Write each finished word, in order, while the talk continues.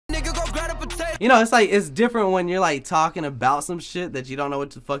You know, it's like, it's different when you're like talking about some shit that you don't know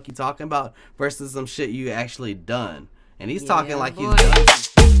what the fuck you talking about versus some shit you actually done. And he's talking like he's done.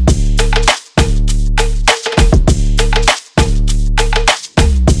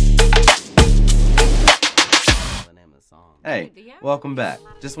 Hey, welcome back.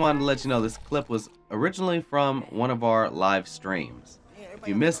 Just wanted to let you know this clip was originally from one of our live streams. If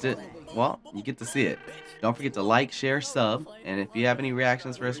you missed it, well, you get to see it. Don't forget to like, share, sub, and if you have any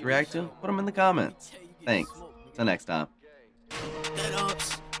reactions for us to react to, put them in the comments. Thanks. Till next time.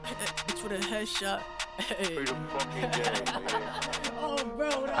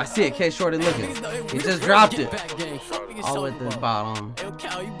 I see it, K Shorty looking. He just dropped it. All at the bottom. There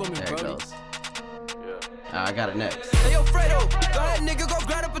it goes. I got it next.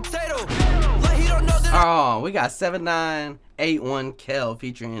 Oh, we got 7981 Kel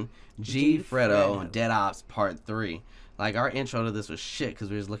featuring G Fredo and Dead Opps Part 3. Like, our intro to this was shit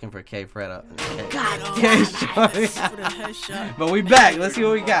because we was looking for K Fredo. But we back. Let's see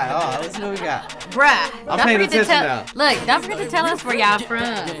what we got. Oh, let's see what we got. Bruh, I'm paying attention now. Look, don't forget to tell us where y'all from.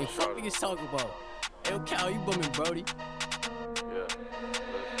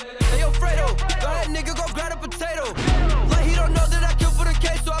 Fredo, go ahead, nigga, go grab a potato. Like he don't know that I kill for the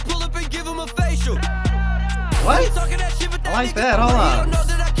case, so I pull up and give him a facial. What? I like that. Hold on. He don't know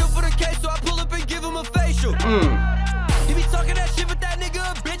that I kill for the case, so I pull up and give him a facial. He be talking that shit with that nigga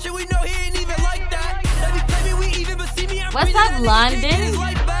a bitch, and we know he ain't even like that. Let me play me, we even, but see me, I'm what's up, London?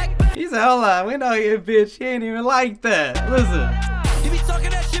 He said, hold on, we know he a bitch. He ain't even like that. Listen. He be talking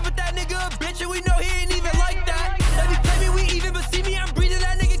that shit with that nigga a bitch, and we know he ain't even like that. Let me play me, we even, but see me, I'm breathing,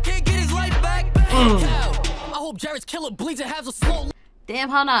 that nigga can't get his life back. I hope Jared's killer bleeds and has a slow. Damn,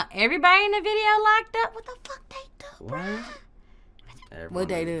 hold on. Everybody in the video locked up? What the fuck they do, bro? What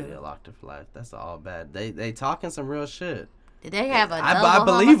they do? Locked up for life. That's all bad. They talking some real shit. Did they have a I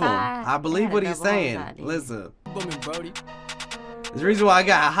believe homicide? him. I believe what he's saying. Listen. There's the reason why I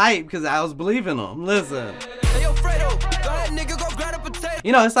got hyped because I was believing him. Listen.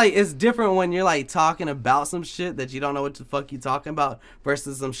 You know, it's like, it's different when you're like talking about some shit that you don't know what the fuck you talking about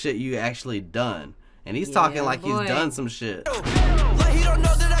versus some shit you actually done. And he's talking like he's done some shit. Like he don't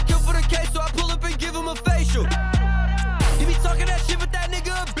know that I kill for the case, so I pull up and give him a facial. He be talking that shit with that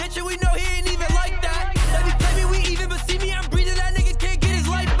nigga a bitch, and we know he ain't even like that. Let me play me, we even, but see me, I'm breathing, that nigga can't get his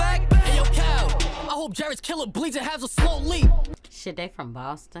life back. Hey yo, Cal, I hope Jared's killer bleeds and has a slow leak. Shit, they from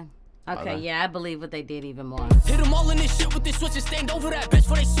Boston. Okay, yeah, I believe what they did even more. Hit them all in this shit with this switch and stand over that bitch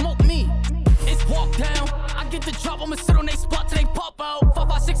before they smoke me. It's walk down. I get the drop, I'ma sit on they spot till they pop out.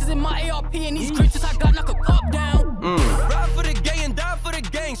 5.56 is in my ARP and these creatures I got knock a cop down. Ride for the gang and die for the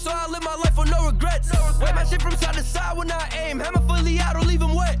gang, so I live my life with no regrets. Wait my shit from side to side when I aim. Hammer fully out, don't leave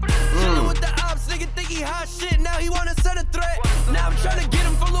him wet. Chillin' with the ops, nigga think he hot shit. Now he wanna set a threat. Now I'm trying to get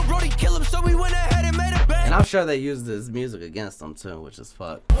him from Lil Brody, kill him, so we went ahead and made a bet. And I'm sure they used this music against him too, which is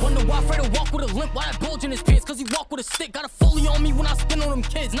fuck. Wonder why Fredo walk with a limp, why that bulge in his pants? Cause he walk with a stick, got a fully on me when I spin on them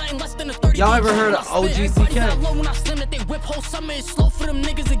kids. Nothing less than a 30. Y'all ever heard of OGCK? When I slim that they whip whole summer, it's slow for them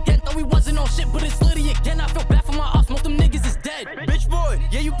niggas again. Though we wasn't on shit, but it's litty again. I feel bad for my ops, most them niggas is dead. Bitch boy,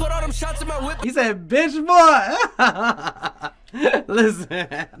 yeah, you put all them shots in my whip. He said, bitch boy. Listen.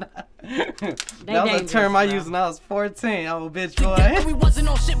 That was a term I used when I was 14. I'm a bitch boy. We wasn't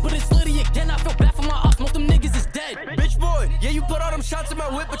on shit, but it's litty again. I feel bad for my ops, most them niggas is dead. Bitch boy, yeah, you put all them shots in my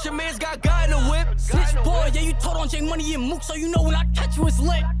whip, but your man's got guy in the whip. Snitch boy, yeah, you told on J Money and Mook, so you know when I catch you it's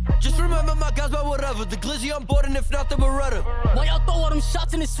lit. Just remember my guys by whatever. The glizzy on board, and if not, the Beretta. Why y'all throw all them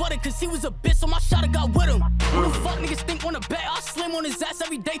shots in his sweater? Cause he was a bitch, so my shot got with him. Who the fuck niggas think wanna bet? I slam on his ass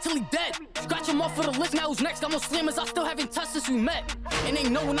every day till he dead. Scratch him off for the list, now who's next? I'm gonna slam as I still haven't touched since we met. And they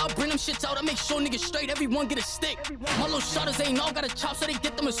know when I bring them shits out, I make sure niggas straight, everyone get a stick. My little shotters ain't all got a chop, so they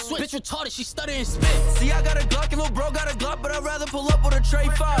get them a switch. Bitch retarded, she stutter and spit. See, I got a Glock and little bro got a Glock, but I'd rather pull up with a tray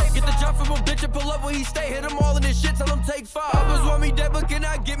 5. Get the job from a bitch and pull up where he stay. Hit him all in his shit, tell him take 5. Others want me dead, but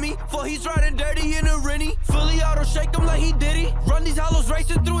cannot get me. For he's riding dirty in a rennie. Fully auto shake him like he did he. Run these hollows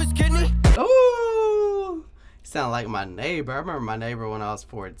racing through his kidney. Ooh. Sound like my neighbor. I remember my neighbor when I was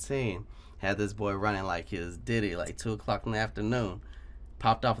 14. Had this boy running like his Diddy, like 2 o'clock in the afternoon.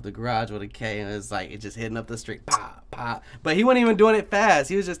 Popped off of the garage with a K, and it was like, it just hitting up the street, pop, pop. But he wasn't even doing it fast.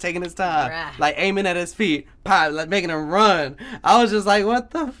 He was just taking his time, like aiming at his feet, pop, like making him run. I was just like, what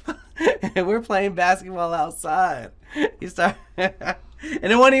the fuck? And we're playing basketball outside. He started, and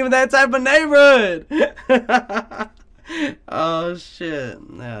it wasn't even that type of neighborhood. Oh shit.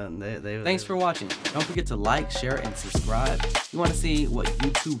 Yeah, thanks for watching. Don't forget to like, share, and subscribe. You want to see what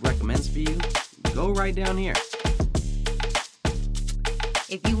YouTube recommends for you? Go right down here.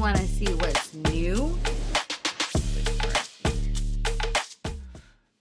 If you want to see what's new